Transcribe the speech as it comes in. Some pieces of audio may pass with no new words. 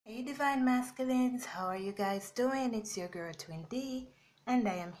Divine Masculines, how are you guys doing? It's your girl Twin D, and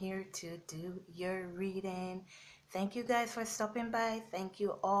I am here to do your reading. Thank you guys for stopping by. Thank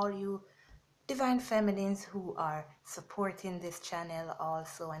you all you Divine Feminines who are supporting this channel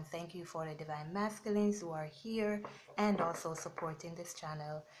also, and thank you for the Divine Masculines who are here and also supporting this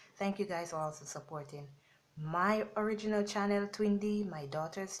channel. Thank you guys for also supporting my original channel Twin D, my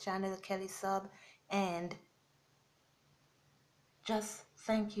daughter's channel Kelly Sub, and just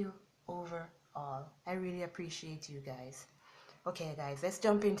thank you overall. I really appreciate you guys. Okay guys, let's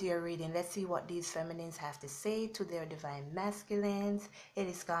jump into your reading. Let's see what these feminines have to say to their divine masculines. It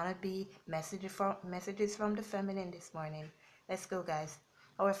is gonna be messages from the feminine this morning. Let's go guys.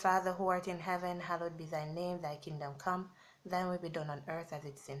 Our Father who art in heaven, hallowed be thy name. Thy kingdom come, thine will be done on earth as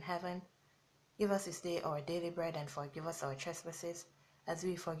it is in heaven. Give us this day our daily bread, and forgive us our trespasses, as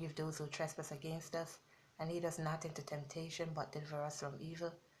we forgive those who trespass against us. And lead us not into temptation, but deliver us from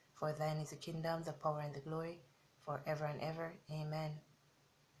evil. For thine is the kingdom, the power, and the glory, forever and ever. Amen.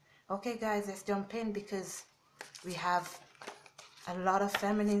 Okay, guys, let's jump in because we have a lot of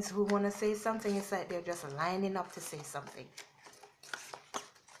feminines who want to say something. It's like they're just lining up to say something.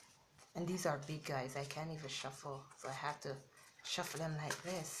 And these are big guys. I can't even shuffle, so I have to shuffle them like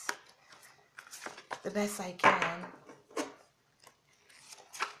this the best I can.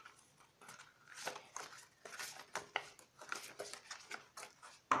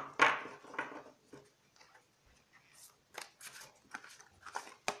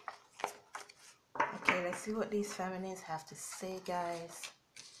 Okay, let's see what these feminines have to say, guys.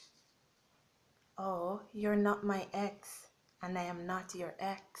 Oh, you're not my ex, and I am not your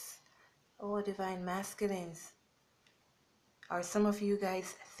ex. Oh, divine masculines. Are some of you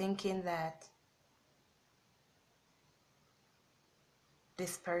guys thinking that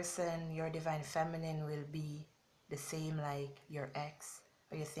this person, your divine feminine, will be the same like your ex?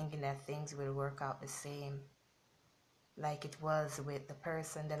 Or you're thinking that things will work out the same like it was with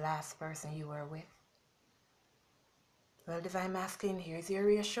the last person you were with? Well, divine masculine, here's your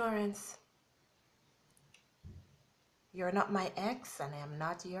reassurance. You're not my ex, and I am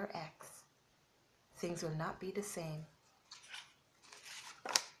not your ex. Things will not be the same.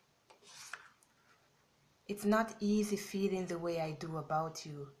 It's not easy feeling the way I do about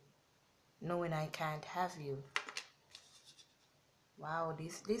you, knowing I can't have you. Wow,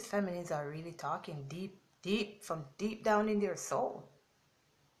 these feminines are really talking deep, from deep down in their soul.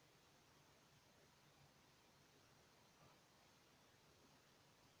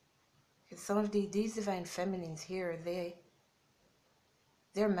 Some of these divine feminines here,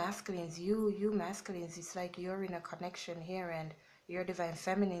 they're masculines. You masculines, it's like you're in a connection here, and your divine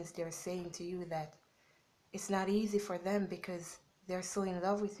feminines, they're saying to you that it's not easy for them because they're so in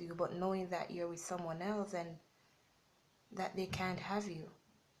love with you, but knowing that you're with someone else and that they can't have you.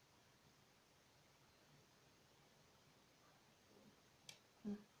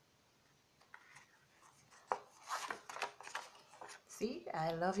 See,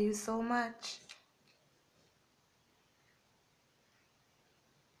 I love you so much.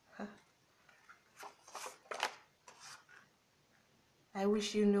 I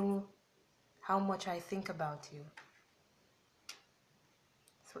wish you knew how much I think about you.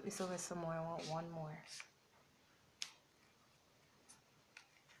 Let's put this over some more. I want one more.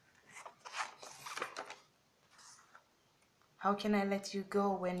 How can I let you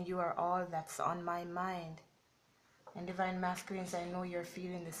go when you are all that's on my mind? And divine masculines, I know you're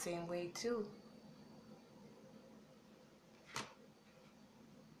feeling the same way too.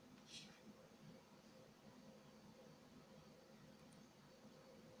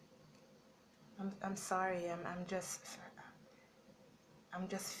 I'm sorry. I'm just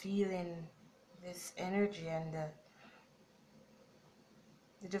feeling this energy, and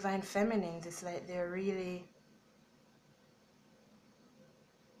the divine feminines. It's like they're really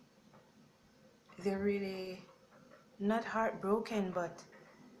not heartbroken, but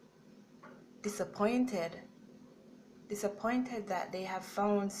disappointed that they have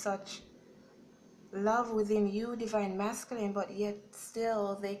found such love within you, divine masculine, but yet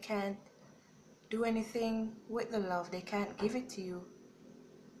still they can't do anything with the love. They can't give it to you.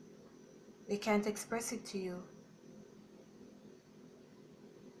 They can't express it to you.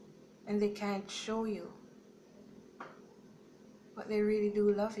 And they can't show you. But they really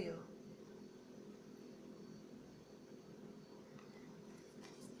do love you.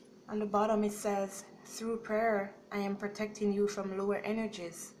 On the bottom it says, through prayer, I am protecting you from lower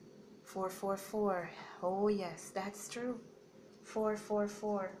energies. 444. Oh yes, that's true.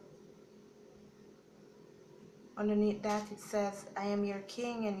 444. Underneath that it says, I am your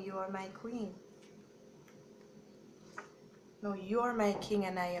king and you are my queen. No, you're my king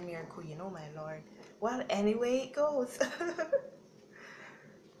and I am your queen. Oh my lord. Well, anyway it goes.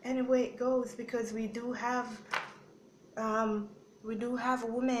 Anyway it goes, because um we do have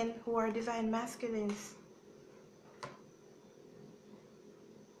women who are divine masculines.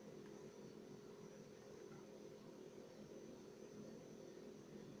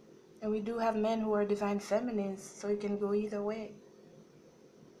 And we do have men who are divine feminines, so it can go either way.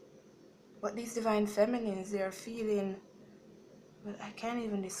 But these divine feminines, they are feeling, well, I can't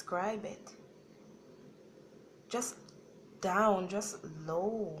even describe it. Just down, just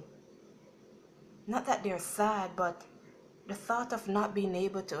low. Not that they're sad, but the thought of not being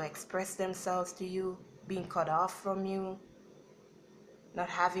able to express themselves to you, being cut off from you, not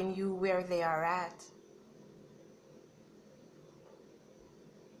having you where they are at.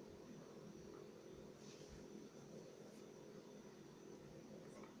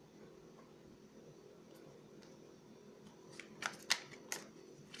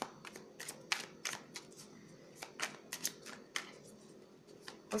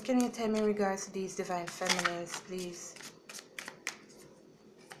 What can you tell me in regards to these divine feminines, please?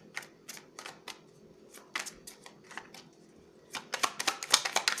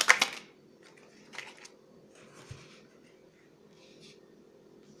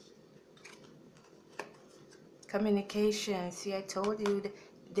 Communication. See, I told you,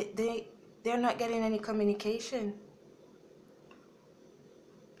 they're not getting any communication.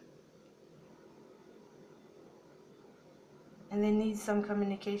 And they need some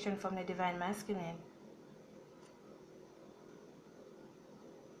communication from the divine masculine.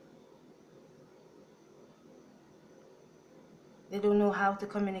 They don't know how to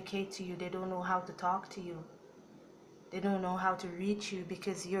communicate to you. They don't know how to talk to you. They don't know how to reach you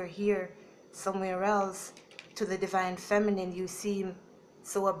because you're here somewhere else. To the divine feminine, you seem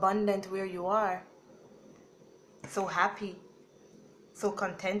so abundant where you are, so happy, so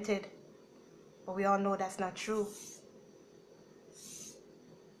contented. But we all know that's not true.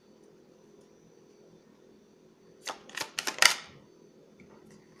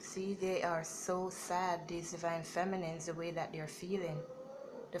 See, they are so sad, these divine feminines, the way that they're feeling.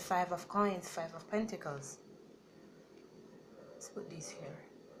 The Five of Coins, Five of Pentacles. Let's put these here.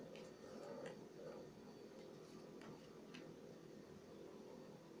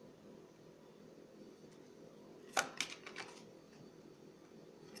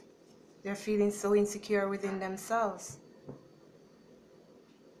 They're feeling so insecure within themselves.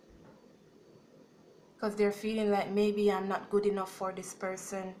 Because they're feeling like maybe I'm not good enough for this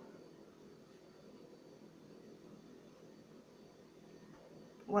person.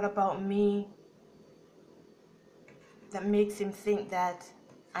 What about me that makes him think that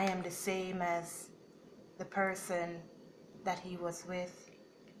I am the same as the person that he was with?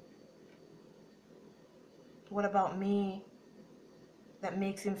 What about me that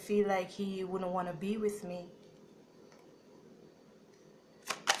makes him feel like he wouldn't want to be with me?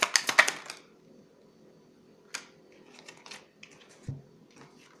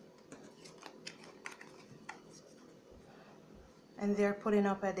 And they're putting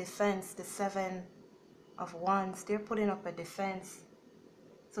up a defense. The Seven of Wands, they're putting up a defense.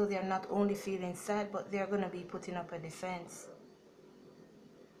 So they're not only feeling sad, but they're going to be putting up a defense.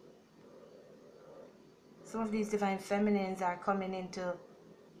 Some of these divine feminines are coming into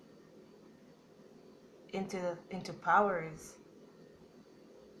powers.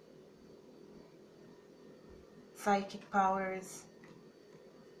 Psychic powers,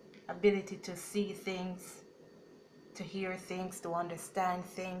 ability to see things, to hear things, to understand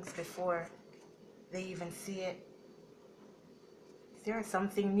things before they even see it. There's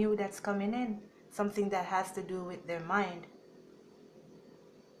something new that's coming in, something that has to do with their mind.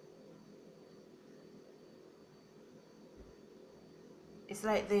 It's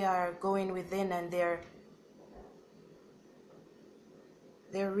like they are going within and they're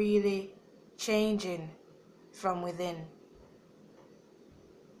really changing from within.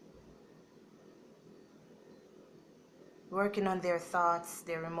 Working on their thoughts,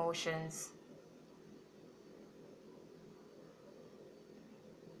 their emotions.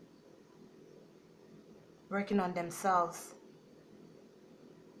 Working on themselves.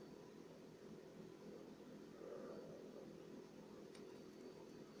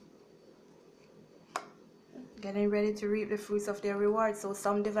 Getting ready to reap the fruits of their reward. So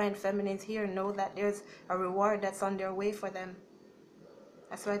some divine feminines here know that there's a reward that's on their way for them.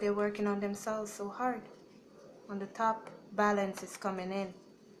 That's why they're working on themselves so hard. On the top, balance is coming in.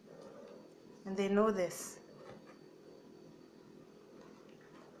 And they know this.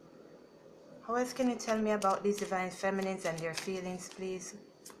 How else can you tell me about these divine feminines and their feelings, please?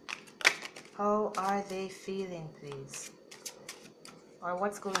 How are they feeling, please? Or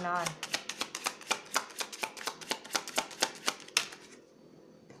what's going on?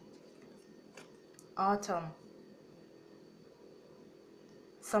 Autumn.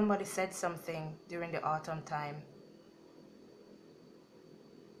 Somebody said something during the autumn time.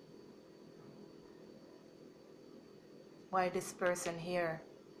 Why this person here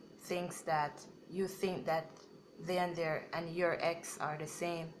thinks that you think that they and their and your ex are the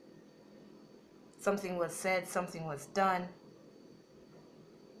same. Something was said, something was done.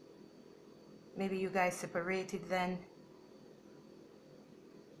 Maybe you guys separated then.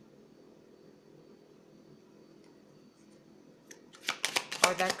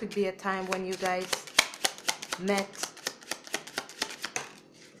 Or that could be a time when you guys met.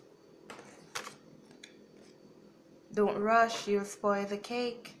 Don't rush, you'll spoil the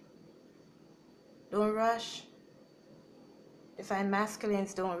cake. Don't rush. Divine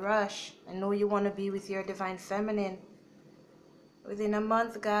masculines, don't rush. I know you want to be with your divine feminine. Within a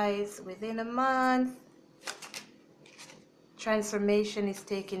month, guys, within a month, transformation is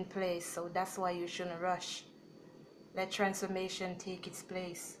taking place. So that's why you shouldn't rush. Let transformation take its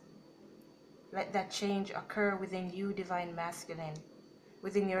place. Let that change occur within you, divine masculine.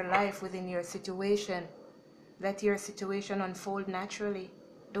 Within your life, within your situation. Let your situation unfold naturally.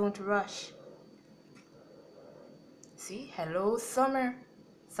 Don't rush. See, hello summer.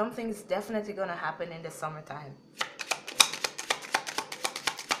 Something's definitely gonna happen in the summertime.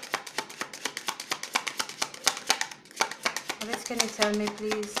 What can you tell me,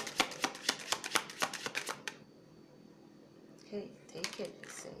 please? Okay, take it.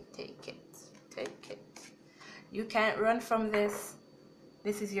 Say, take it. Take it. You can't run from this.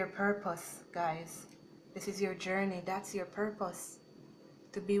 This is your purpose, guys. This is your journey. That's your purpose.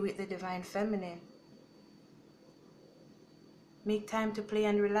 To be with the divine feminine. Make time to play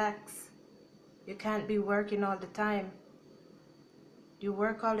and relax. You can't be working all the time. You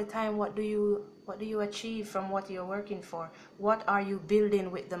work all the time. What do you achieve from what you're working for? What are you building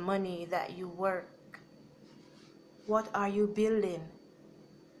with the money that you work? What are you building?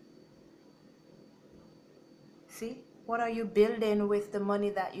 See? What are you building with the money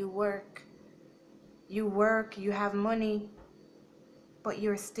that you work? You work, you have money, but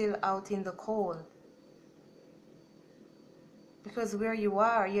you're still out in the cold. Because where you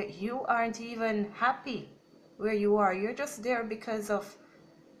are, you aren't even happy where you are. You're just there because of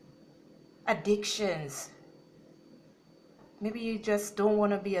addictions. Maybe you just don't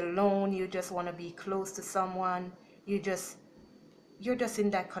want to be alone. You just want to be close to someone. You're just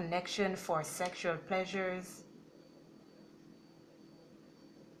in that connection for sexual pleasures.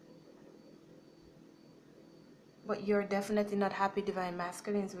 But you're definitely not happy, divine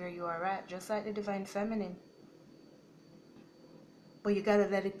masculines, where you are at, just like the divine feminine. But you gotta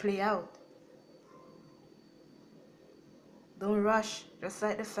let it play out. Don't rush, just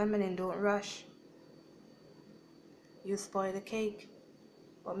like the feminine, don't rush. You spoil the cake.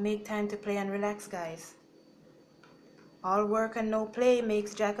 But make time to play and relax, guys. All work and no play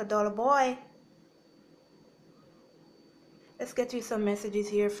makes Jack a dull boy. Let's get you some messages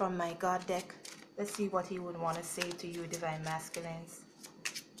here from my God deck. Let's see what he would want to say to you, divine masculines.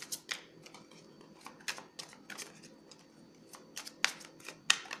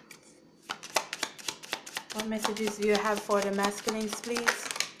 What messages do you have for the masculines, please?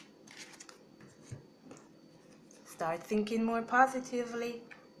 Start thinking more positively.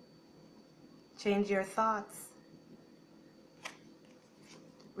 Change your thoughts.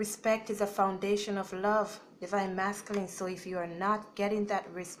 Respect is a foundation of love, divine masculine. So if you are not getting that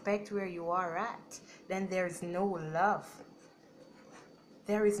respect where you are at, then there is no love.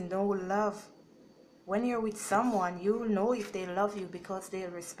 There is no love. When you're with someone, you'll know if they love you because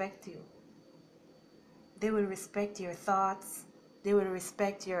they'll respect you. They will respect your thoughts. They will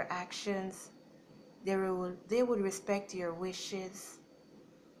respect your actions. They will respect your wishes.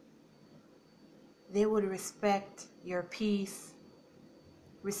 They will respect your peace.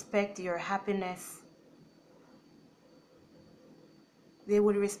 Respect your happiness. They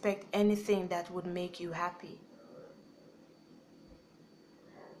would respect anything that would make you happy.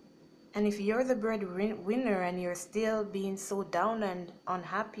 And if you're the breadwinner and you're still being so down and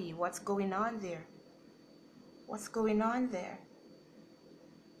unhappy, what's going on there? What's going on there?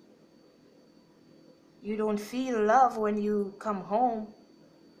 You don't feel love when you come home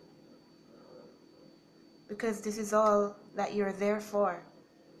because this is all that you're there for,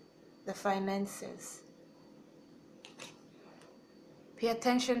 the finances. Pay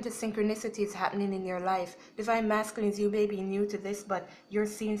attention to synchronicities happening in your life. Divine masculines, you may be new to this, but you're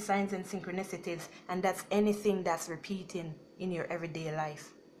seeing signs and synchronicities, and that's anything that's repeating in your everyday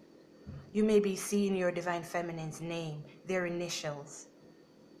life. You may be seeing your divine feminine's name, their initials.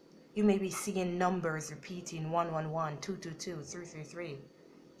 You may be seeing numbers repeating 111, 222, 333,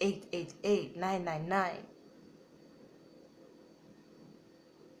 888, 999.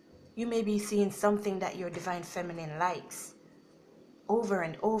 You may be seeing something that your divine feminine likes over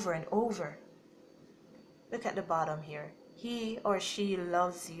and over and over. Look at the bottom here. He or she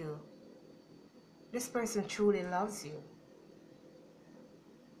loves you. This person truly loves you.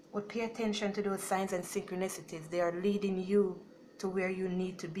 But pay attention to those signs and synchronicities. They are leading you to where you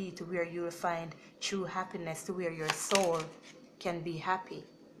need to be, to where you will find true happiness, to where your soul can be happy.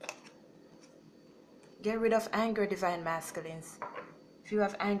 Get rid of anger, divine masculines. If you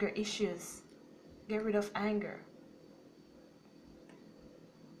have anger issues, get rid of anger.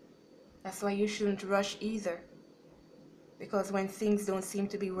 That's why you shouldn't rush either. Because when things don't seem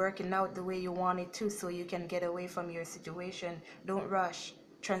to be working out the way you want it to, so you can get away from your situation, don't rush.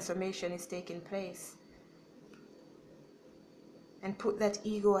 Transformation is taking place. And put that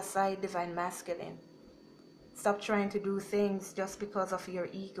ego aside, divine masculine. Stop trying to do things just because of your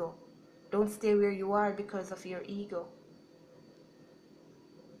ego. Don't stay where you are because of your ego.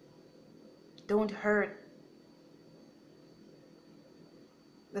 Don't hurt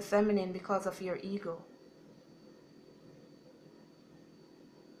the feminine because of your ego.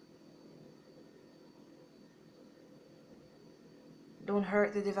 Don't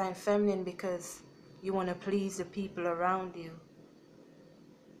hurt the divine feminine because you want to please the people around you.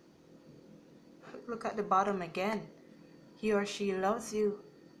 Look at the bottom again. He or she loves you.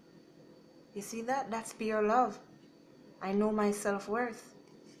 You see that? That's pure love. I know my self-worth.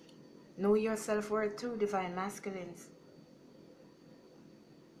 Know your self-worth too, divine masculines.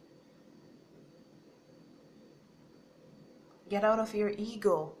 Get out of your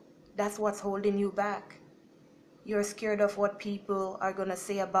ego. That's what's holding you back. You're scared of what people are going to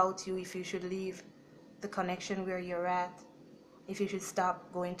say about you if you should leave the connection where you're at. If you should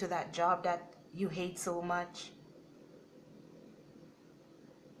stop going to that job that you hate so much.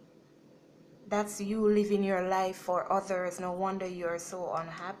 That's you living your life for others. No wonder you're so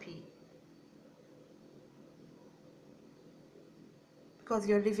unhappy. Because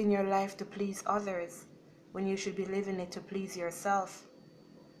you're living your life to please others when you should be living it to please yourself.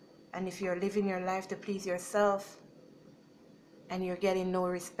 And if you're living your life to please yourself and you're getting no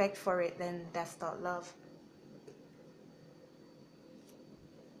respect for it, then that's not love.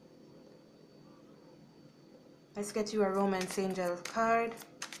 Let's get you a romance angel card.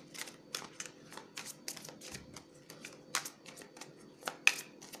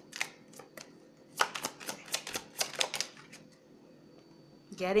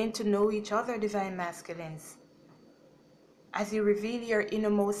 Getting to know each other, divine masculines. As you reveal your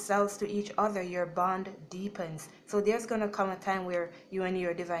innermost selves to each other, your bond deepens. So there's going to come a time where you and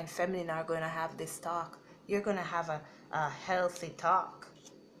your divine feminine are going to have this talk. You're going to have a healthy talk.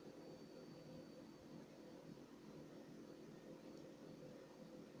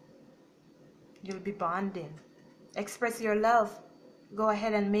 You'll be bonding. Express your love. Go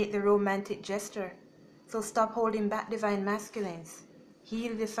ahead and make the romantic gesture. So stop holding back, divine masculines.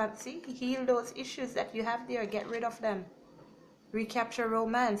 Heal heal those issues that you have there. Get rid of them. Recapture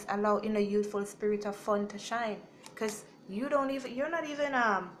romance. Allow inner youthful spirit of fun to shine. Because you're not even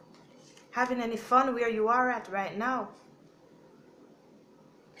having any fun where you are at right now.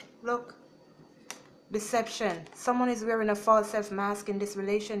 Look. Deception. Someone is wearing a false self mask in this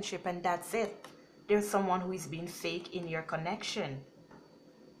relationship, and that's it. There's someone who is being fake in your connection.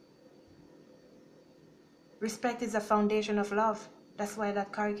 Respect is the foundation of love. That's why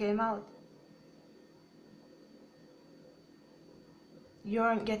that card came out. You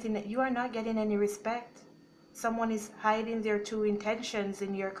are not getting any respect. Someone is hiding their true intentions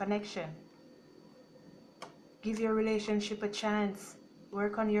in your connection. Give your relationship a chance.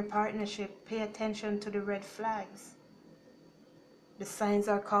 Work on your partnership. Pay attention to the red flags. The signs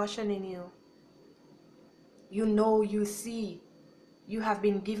are cautioning you. You know, you see. You have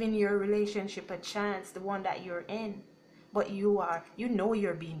been giving your relationship a chance, the one that you're in. But you know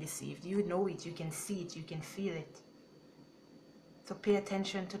you're being deceived. You know it. You can see it. You can feel it. So pay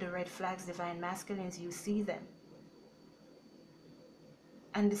attention to the red flags, divine masculines. You see them.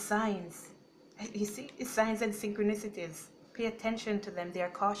 And the signs. You see the signs and synchronicities. Pay attention to them. They are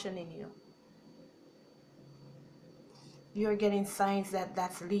cautioning you. You're getting signs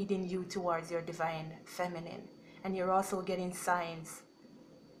that's leading you towards your divine feminine. And you're also getting signs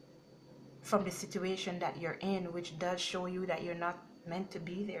from the situation that you're in, which does show you that you're not meant to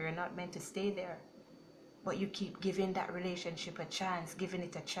be there. You're not meant to stay there. But you keep giving that relationship a chance, giving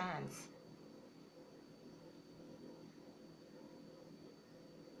it a chance.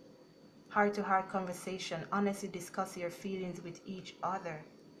 Heart-to-heart conversation. Honestly discuss your feelings with each other.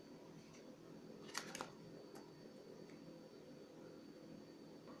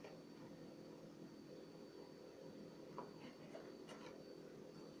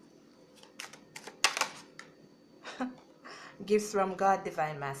 Gifts from God,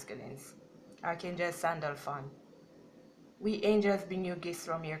 divine masculines. Archangel Sandalphon. We angels bring you gifts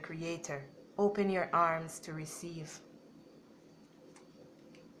from your Creator. Open your arms to receive.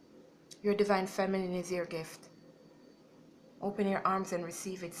 Your divine feminine is your gift. Open your arms and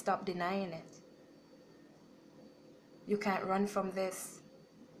receive it. Stop denying it. You can't run from this.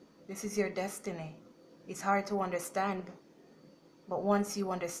 This is your destiny. It's hard to understand, but once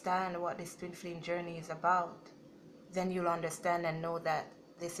you understand what this twin flame journey is about, then you'll understand and know that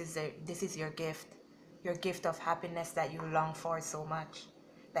this is your gift of happiness that you long for so much,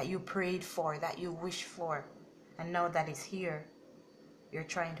 that you prayed for, that you wished for, and now that it's here, you're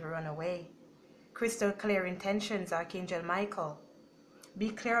trying to run away. Crystal clear intentions, Archangel Michael. Be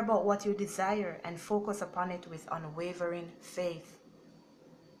clear about what you desire and focus upon it with unwavering faith.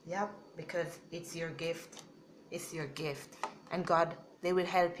 Yep, because it's your gift. It's your gift. And God, they will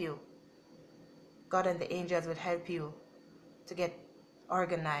help you. God and the angels will help you to get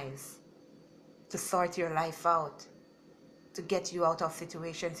organized, to sort your life out, to get you out of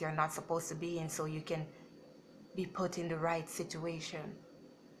situations you're not supposed to be in so you can be put in the right situation.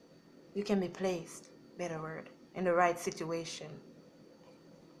 You can be placed, better word, in the right situation.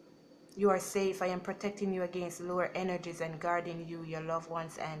 You are safe. I am protecting you against lower energies and guarding you, your loved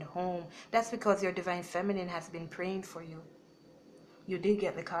ones, and home. That's because your divine feminine has been praying for you. You did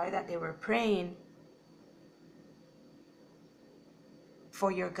get the card that they were praying for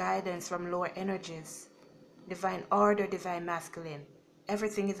your guidance from lower energies. Divine order, divine masculine.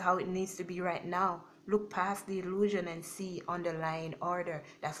 Everything is how it needs to be right now. Look past the illusion and see underlying order.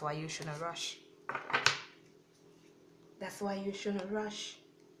 That's why you shouldn't rush. That's why you shouldn't rush.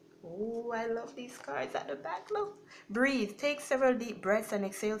 Oh, I love these cards at the back. Look. Breathe. Take several deep breaths and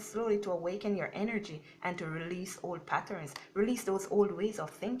exhale slowly to awaken your energy and to release old patterns. Release those old ways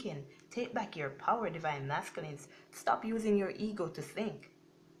of thinking. Take back your power, divine masculines. Stop using your ego to think.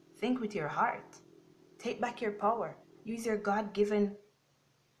 Think with your heart. Take back your power. Use your God-given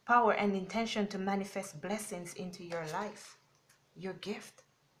power and intention to manifest blessings into your life. Your gift.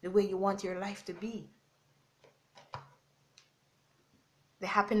 The way you want your life to be. The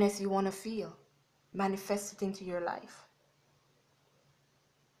happiness you want to feel. Manifest it into your life.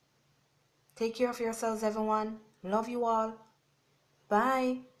 Take care of yourselves, everyone. Love you all.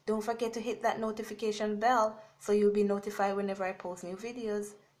 Bye. Don't forget to hit that notification bell so you'll be notified whenever I post new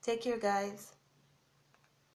videos. Take care, guys.